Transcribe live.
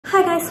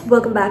Hi guys,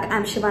 welcome back.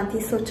 I'm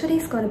Shivanti. So today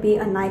is going to be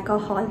a Nykaa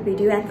haul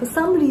video, and for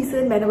some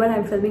reason whenever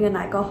I'm filming a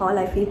Nykaa haul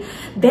I feel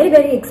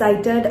very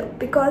excited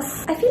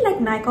because I feel like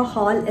Nykaa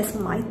haul is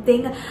my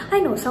thing.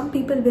 I know some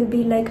people will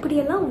be like,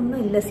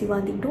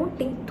 Shivanti, don't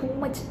think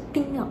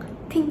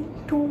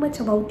too much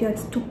about your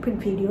stupid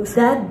videos.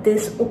 That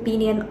this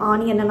opinion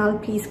on and all,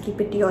 please keep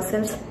it to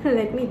yourselves.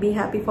 Let me be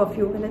happy for a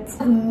few minutes.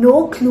 I have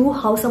no clue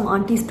how some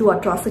aunties do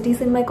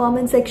atrocities in my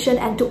comment section,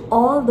 and to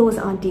all those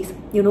aunties,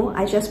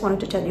 I just wanted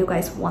to tell you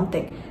guys one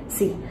thing.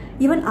 See,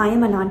 even I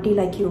am an auntie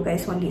like you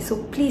guys only,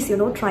 so please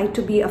try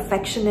to be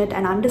affectionate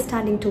and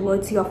understanding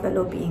towards your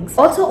fellow beings.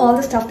 Also, all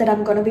the stuff that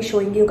I'm going to be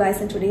showing you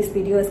guys in today's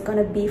video is going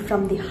to be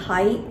from the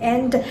high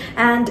end,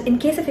 and in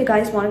case if you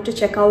guys wanted to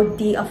check out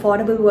the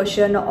affordable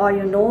version,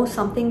 or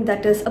something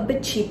that is a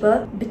bit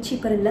cheaper,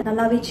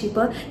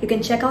 you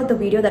can check out the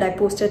video that I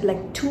posted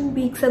like 2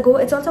 weeks ago.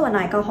 It's also a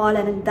Nykaa haul,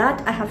 and in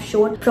that I have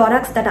shown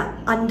products that are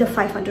under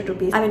 500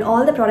 rupees. I mean,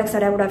 all the products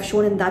that I would have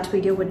shown in that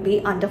video would be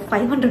under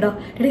 500.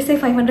 Did I say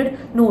 500?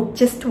 No,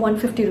 just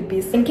 150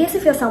 rupees. In case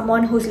if you're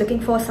someone who's looking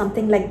for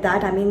something like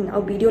that, I mean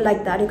a video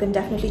like that, you can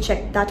definitely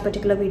check that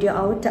particular video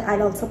out.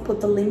 I'll also put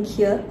the link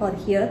here or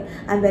here.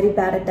 I'm very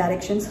bad at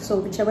directions, so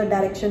whichever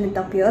direction it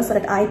appears, so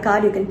that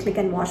iCard, you can click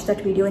and watch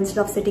that video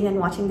instead of sitting and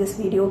watching this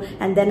video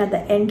and then at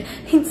the end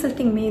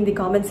insulting me in the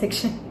comment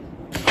section.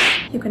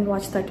 You can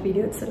watch that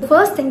video itself. The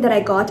first thing that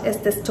I got is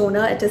this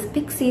toner. It is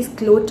Pixie's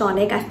Glow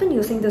Tonic. I've been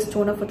using this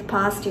toner for the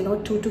past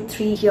 2 to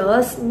 3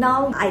 years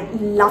now. I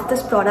love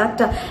this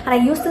product, and I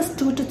use this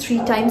 2 to 3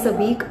 times a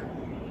week.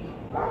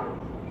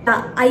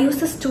 I use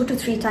this 2 to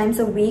 3 times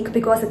a week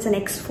because it's an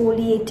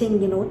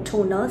exfoliating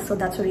toner, so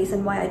that's the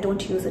reason why I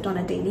don't use it on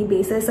a daily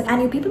basis.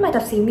 And you people might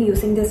have seen me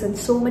using this in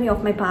so many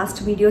of my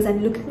past videos,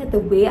 and looking at the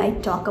way I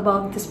talk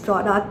about this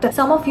product,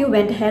 some of you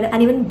went ahead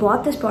and even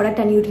bought this product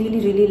and you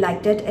really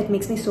liked it. It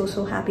makes me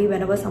so happy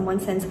whenever someone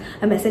sends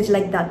a message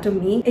like that to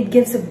me. It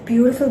gives a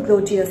beautiful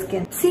glow to your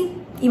skin. See,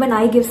 even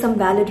I give some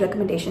valid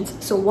recommendations.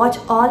 So watch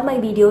all my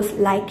videos,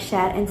 like,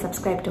 share and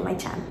subscribe to my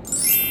channel.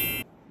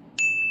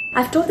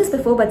 I've told this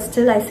before, but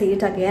still I say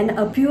it again.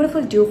 A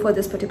beautiful dupe for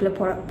this particular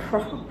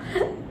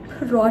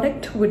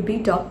product would be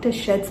Dr.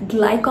 Sheth's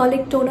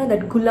glycolic toner,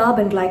 that gulab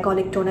and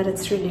glycolic toner.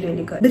 It's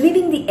really good.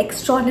 Believing the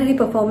extraordinary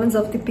performance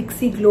of the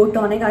Pixie Glow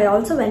Tonic, I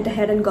also went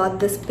ahead and got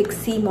this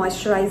Pixie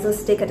moisturizer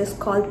stick. It is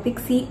called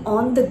Pixie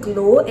On The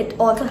Glow. It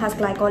also has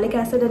glycolic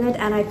acid in it,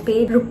 and I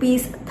paid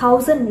rupees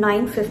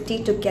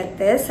 1950 to get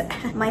this.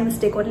 My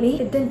mistake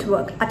only, it didn't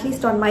work. At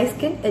least on my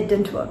skin, it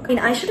didn't work. I mean,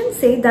 I shouldn't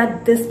say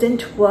that this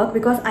didn't work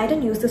because I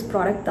didn't use this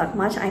product that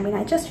much. I mean,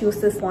 I just used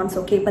this once,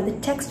 okay, but the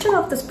texture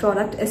of this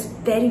product is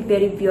very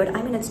weird.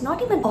 I mean, it's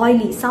not even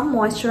oily. Some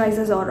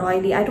moisturizers are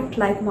oily. I don't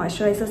like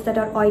moisturizers that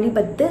are oily,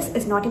 but this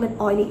is not even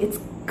oily. It's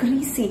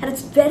greasy and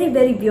it's very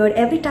weird.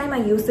 Every time I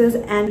use this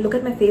and look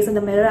at my face in the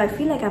mirror, I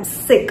feel like I'm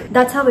sick.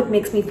 That's how it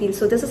makes me feel.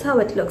 So this is how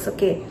it looks,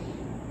 okay?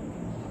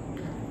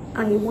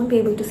 And you won't be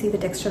able to see the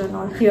texture and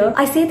all here.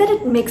 I say that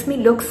it makes me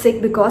look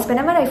sick because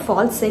whenever I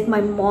fall sick,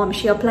 my mom,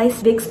 she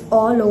applies Vicks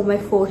all over my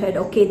forehead,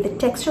 okay? The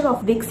texture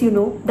of Vicks,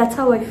 that's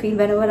how I feel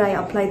whenever I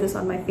apply this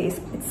on my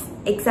face. It's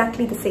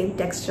exactly the same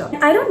texture.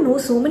 I don't know,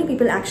 so many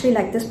people actually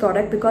like this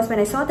product because when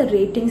I saw the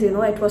ratings,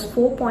 it was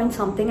 4 point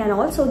something, and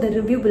also the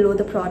review below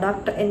the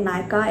product in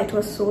Nykaa, it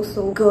was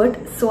so good.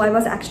 So I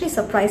was actually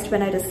surprised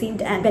when I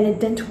received and when it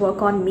didn't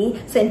work on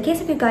me. So in case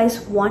if you guys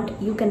want,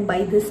 you can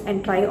buy this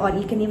and try, or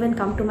you can even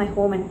come to my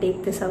home and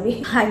take this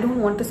away. I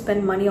don't want to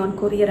spend money on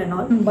courier and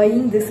all.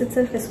 Buying this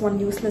itself is one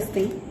useless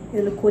thing.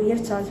 Courier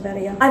charge.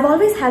 I've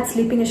always had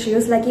sleeping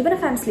issues. Like, even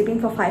if I'm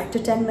sleeping for 5 to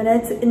 10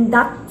 minutes, in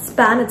that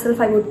span itself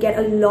I would get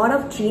a lot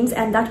of dreams,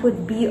 and that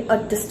would be a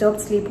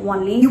disturbed sleep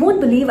only. You won't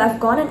believe, I've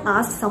gone and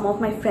asked some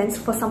of my friends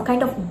for some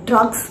kind of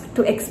drugs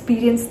to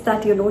experience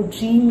that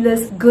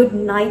dreamless, good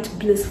night,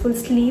 blissful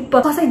sleep,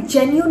 because I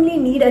genuinely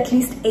need at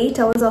least 8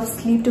 hours of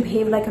sleep to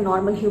behave like a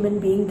normal human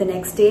being the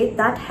next day.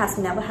 That has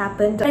never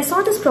happened. When I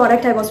saw this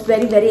product, I was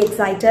very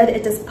excited.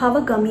 It is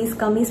Power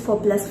Gummies for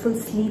blissful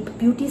sleep,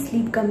 beauty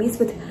sleep gummies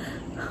with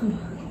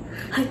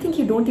I think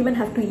you don't even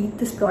have to eat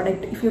this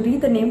product. If you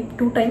read the name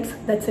 2 times,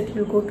 that's it,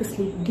 you'll go to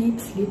sleep, deep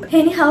sleep.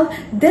 Anyhow,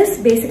 this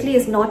basically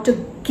is not to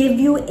give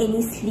you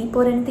any sleep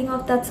or anything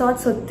of that sort.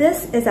 So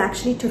this is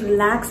actually to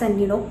relax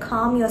and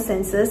calm your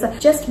senses.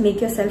 Just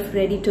make yourself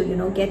ready to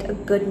get a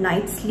good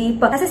night's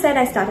sleep. As I said,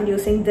 I started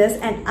using this,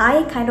 and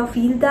I kind of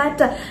feel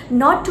that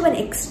not to an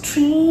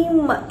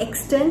extreme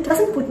extent. It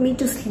doesn't put me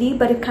to sleep,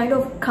 but it kind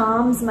of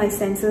calms my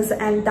senses,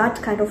 and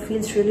that kind of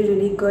feels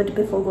really good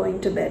before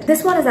going to bed.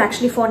 This one is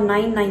actually for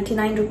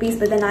 9.99 rupees,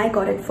 but then I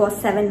got it for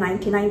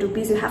 7.99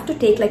 rupees. You have to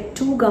take like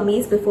 2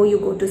 gummies before you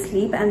go to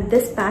sleep, and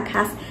this pack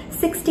has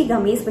 60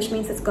 gummies, which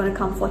means it's gonna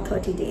come for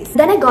 30 days.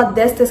 Then I got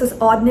this. This is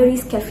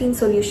Ordinary's Caffeine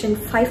Solution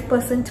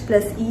 5%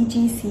 plus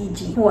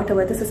EGCG.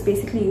 Whatever. This is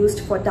basically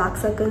used for dark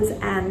circles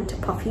and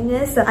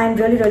puffiness. I'm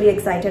really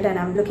excited and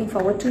I'm looking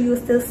forward to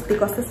use this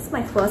because this is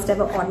my first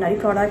ever Ordinary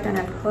product and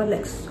I've heard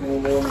like so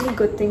many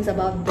good things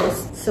about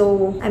this.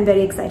 So I'm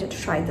very excited to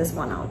try this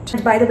one out.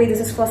 And by the way, this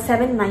is for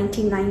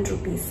 7.99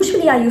 rupees.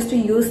 Usually I used to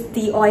use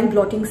the oil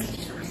blotting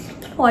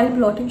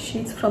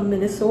sheets from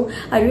Miniso.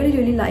 I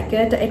really like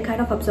it. It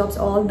kind of absorbs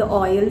all the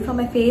oil from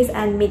my face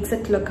and makes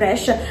it look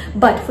fresh.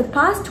 But for the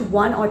past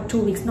 1 or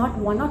 2 weeks, not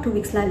 1 or 2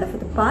 weeks, Laila, for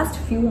the past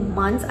few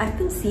months, I've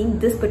been seeing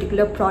this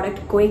particular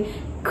product going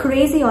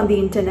crazy on the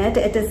internet.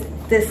 It is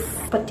this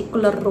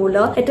particular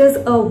roller. It is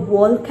a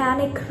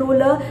volcanic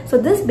roller. So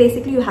this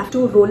basically you have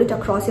to roll it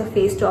across your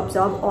face to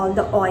absorb all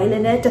the oil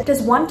in it. It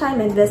is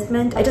one-time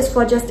investment. It is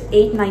for just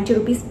 8.90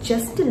 rupees.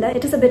 Just to let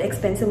it is a bit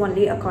expensive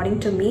only according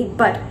to me,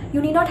 but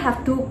you need not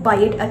have to buy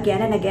it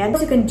again and again.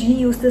 So you can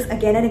reuse this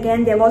again and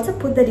again. They've also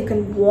put that you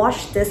can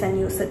wash this and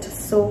use it.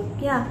 So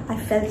yeah, I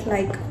felt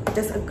like it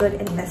is a good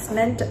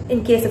investment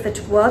in case if it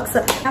works.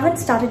 I haven't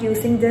started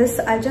using this.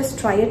 I'll just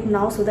try it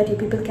now so that you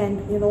people can,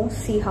 you know,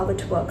 see how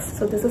it works.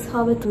 So this is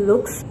how it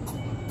looks.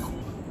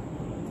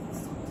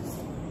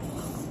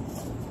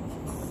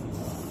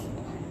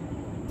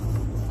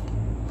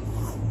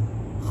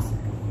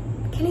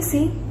 Can you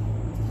see?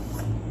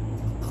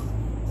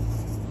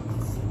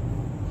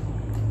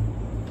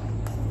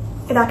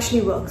 It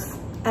actually works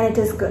and it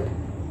is good.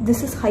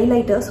 This is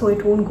highlighter so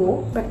it won't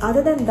go, but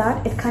other than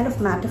that it kind of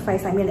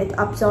mattifies. I mean, it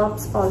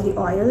absorbs all the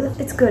oil.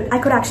 It's good. I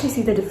could actually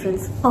see the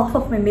difference. Half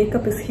of my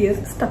makeup is here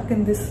stuck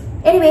in this.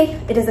 Anyway,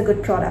 it is a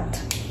good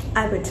product.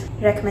 I would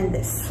recommend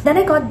this. Then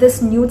I got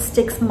this Nude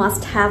Sticks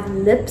Must Have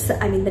Lips.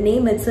 I mean, the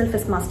name itself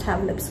is Must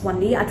Have Lips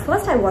only. At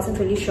first I wasn't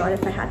really sure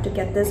if I had to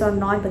get this or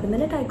not, but the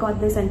minute I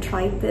got this and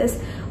tried this,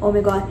 oh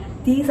my god,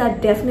 these are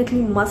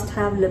definitely must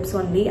have lips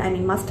only. I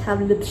mean, must have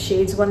lip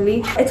shades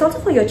only. It's also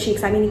for your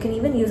cheeks. I mean, you can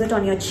even use it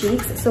on your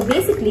cheeks. So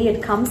basically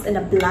it comes in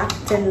a black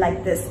tin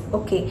like this.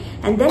 Okay,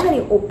 and then when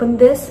you open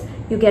this,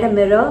 you get a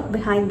mirror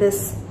behind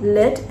this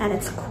lid and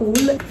it's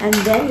cool, and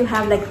then you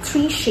have like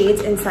 3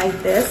 shades inside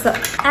this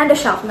and a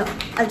sharpener.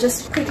 I'll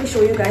just quickly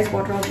show you guys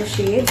what are all the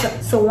shades.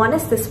 So one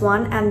is this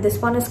one, and this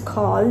one is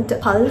called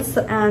Pulse,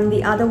 and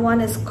the other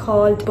one is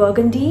called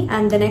Burgundy,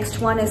 and the next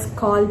one is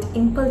called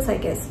Impulse, I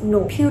guess.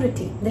 No,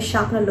 Purity. The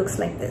sharpener looks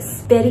like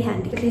this. Very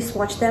handy. Please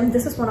swatch them.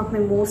 This is one of my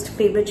most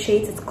favorite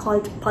shades. It's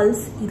called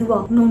Pulse. No,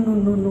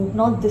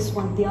 not this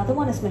one. The other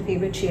one is my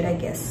favorite shade, I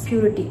guess.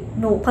 Purity.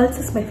 No, Pulse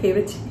is my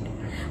favorite shade.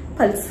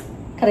 Pulse,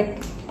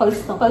 correct.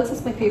 Pulse. No. Pulse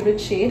is my favorite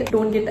shade.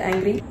 Don't get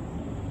angry.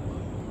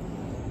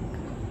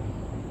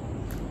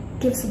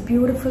 Gives a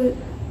beautiful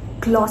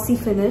glossy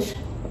finish.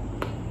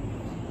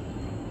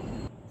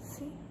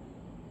 See?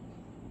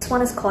 This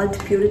one is called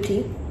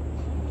Purity.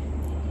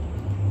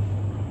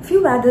 If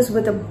you wear this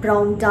with a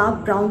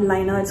dark brown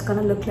liner, it's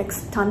gonna look like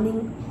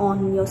stunning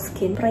on your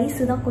skin.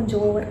 Price is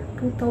over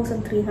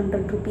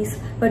 2,300 rupees.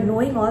 But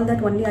knowing all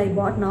that only I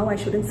bought now, I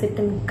shouldn't sit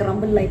and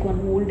grumble like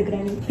one old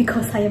granny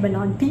because I am an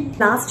auntie.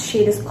 Last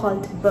shade is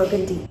called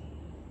Burgundy.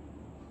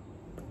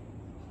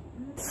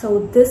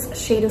 So this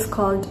shade is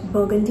called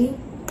Burgundy.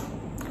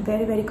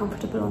 Very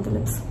comfortable on the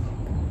lips.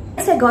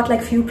 Next, I got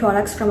like few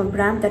products from a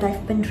brand that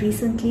I've been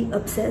recently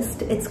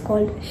obsessed. It's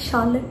called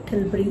Charlotte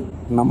Tilbury.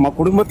 Now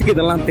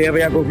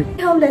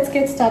let's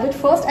get started.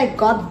 First, I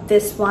got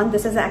this one.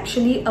 This is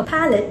actually a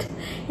palette.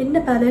 In the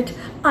palette,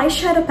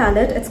 eyeshadow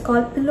palette. It's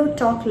called Pillow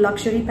Talk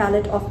Luxury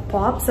Palette of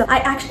Pops. I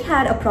actually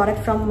had a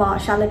product from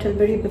Charlotte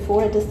Tilbury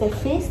before. It is their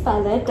face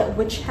palette,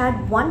 which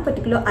had one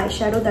particular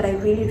eyeshadow that I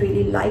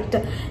really liked.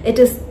 It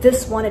is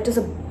this one. It is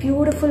a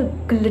beautiful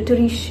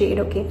glittery shade.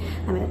 Okay,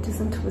 I mean, it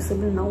isn't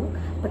visible now,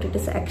 but it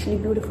is actually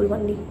beautiful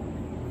only.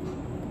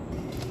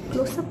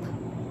 Close up.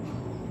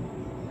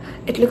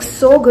 It looks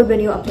so good when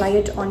you apply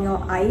it on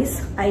your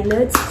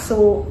eyelids.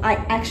 So I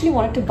actually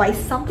wanted to buy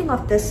something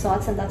of this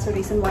sorts, and that's the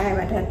reason why I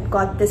went and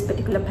got this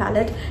particular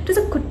palette. It is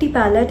a Kutti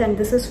palette, and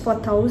this is for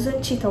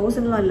 4,000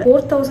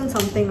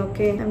 something.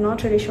 Okay, I'm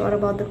not really sure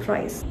about the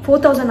price.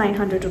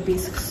 4,900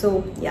 rupees.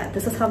 So yeah,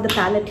 this is how the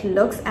palette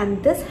looks,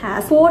 and this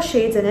has 4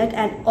 shades in it,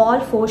 and all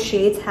 4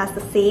 shades has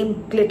the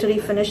same glittery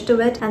finish to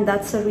it, and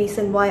that's the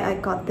reason why I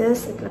got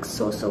this. It looks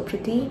so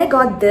pretty. I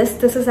got this.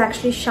 This is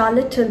actually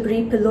Charlotte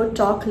Tilbury Pillow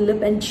Talk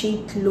Lip and Cheek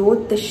Glow.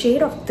 The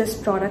shade of this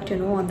product, you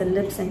know, on the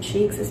lips and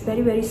cheeks is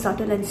very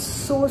subtle and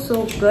so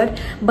good.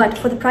 But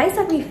for the price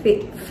that we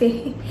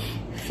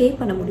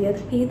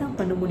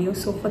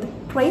so for the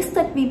price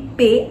that we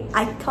pay,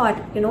 I thought,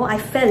 you know, I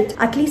felt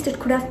at least it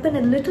could have been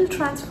a little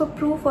transfer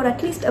proof or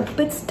at least a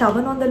bit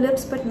stubborn on the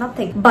lips, but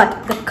nothing.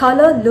 But the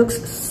color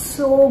looks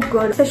so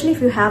good, especially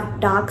if you have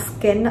dark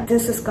skin.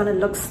 This is gonna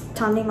look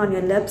stunning on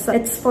your lips.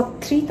 It's for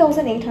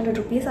 3,800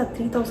 rupees or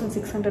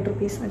 3,600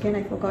 rupees. Again,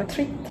 I forgot.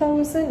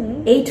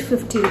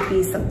 3,850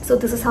 rupees. So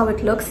this is how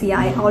it looks. Yeah,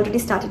 I already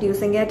started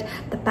using it.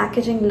 The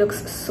packaging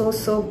looks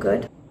so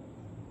good.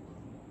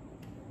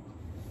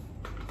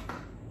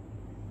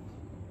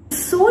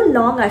 So so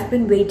long I've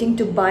been waiting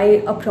to buy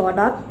a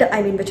product,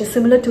 I mean, which is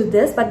similar to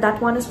this, but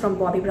that one is from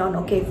Bobbi Brown.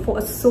 Okay, for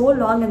so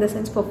long, in the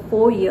sense for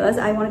 4 years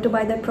I wanted to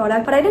buy that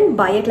product, but I didn't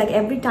buy it. Like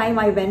every time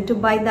I went to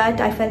buy that,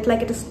 I felt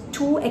like it is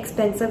too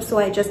expensive, so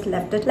I just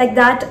left it like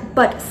that.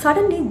 But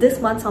suddenly this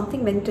month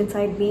something went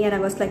inside me and I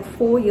was like,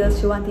 4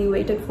 years, Shivanti, you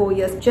waited 4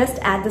 years, just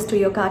add this to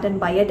your cart and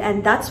buy it.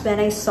 And that's when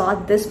I saw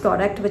this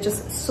product, which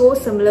is so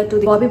similar to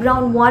the Bobbi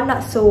Brown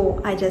one, so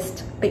I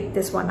just picked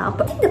this one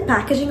up. I think the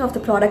packaging of the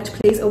product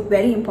plays a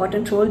very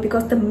important role,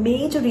 because the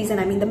major reason,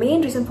 I mean the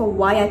main reason for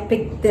why I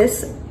picked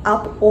this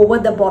up over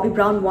the Bobbi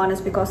Brown one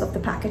is because of the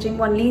packaging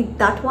only.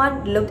 That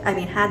one looked, I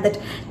mean, had that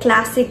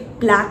classic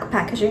black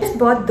packaging. I just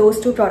bought those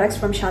 2 products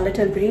from Charlotte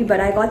Tilbury, but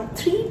I got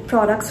 3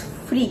 products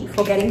free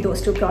for getting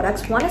those 2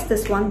 products. One is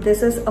this one.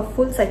 This is a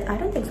full size, I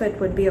don't think so it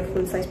would be a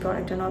full size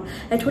product and all.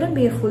 It wouldn't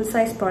be a full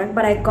size product,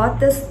 but I got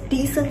this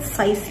decent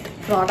sized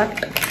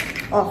product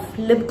of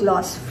lip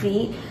gloss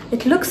free.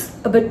 It looks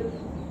a bit,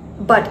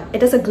 but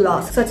it is a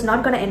gloss, so it's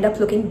not going to end up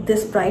looking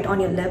this bright on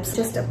your lips.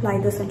 Just apply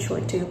this and show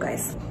it to you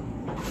guys.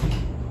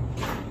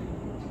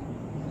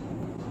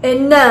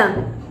 And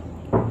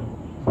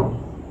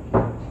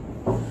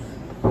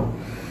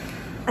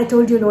I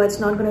told you, no, it's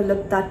not going to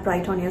look that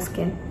bright on your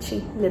skin.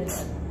 Gee,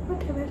 lips,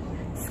 whatever,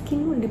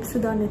 skin lips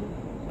done,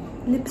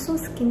 lips or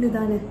skin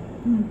done.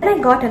 Then I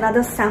got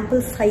another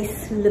sample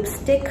size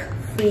lipstick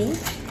free.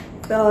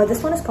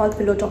 This one is called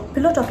Pillow Talk.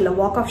 Pillow Talk,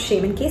 Walk of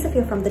Shame. In case if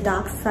you're from the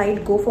dark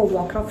side, go for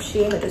Walk of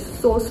Shame. It is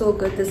so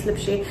good, this lip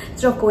shade.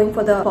 Instead of going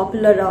for the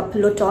popular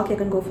Pillow Talk, you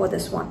can go for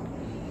this one.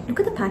 Look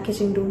at the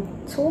packaging, dude.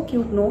 So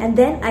cute, no? And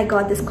then I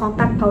got this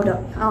compact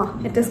powder.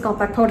 It is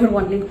compact powder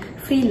only.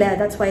 Free layer,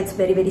 that's why it's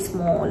very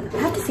small. I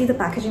have to see the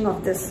packaging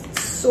of this.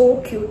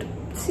 So cute.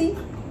 See?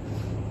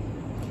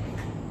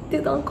 This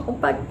is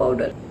compact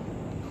powder.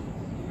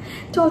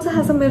 It also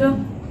has a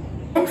mirror.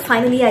 And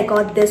finally, I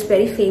got this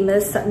very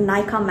famous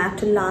Nykaa Matte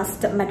to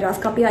Last Madras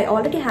Copy. I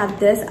already had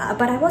this,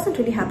 but I wasn't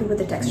really happy with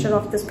the texture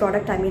of this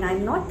product. I mean,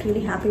 I'm not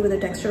really happy with the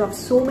texture of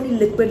so many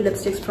liquid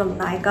lipsticks from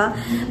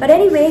Nykaa. But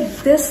anyway,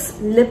 this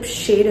lip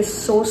shade is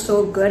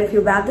so good. If you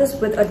wear this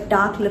with a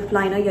dark lip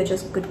liner, you're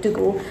just good to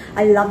go.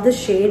 I love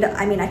this shade.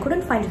 I mean, I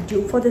couldn't find a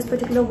dupe for this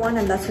particular one,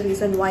 and that's the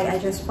reason why I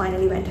just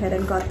finally went ahead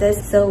and got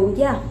this. So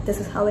yeah, this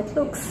is how it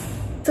looks.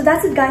 So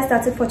that's it, guys.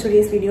 That's it for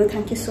today's video.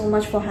 Thank you so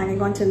much for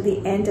hanging on till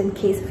the end. In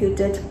case if you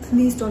did,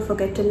 please don't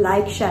forget to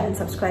like, share and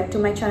subscribe to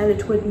my channel.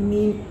 It would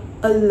mean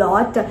a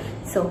lot.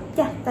 So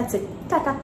yeah, that's it. Tata.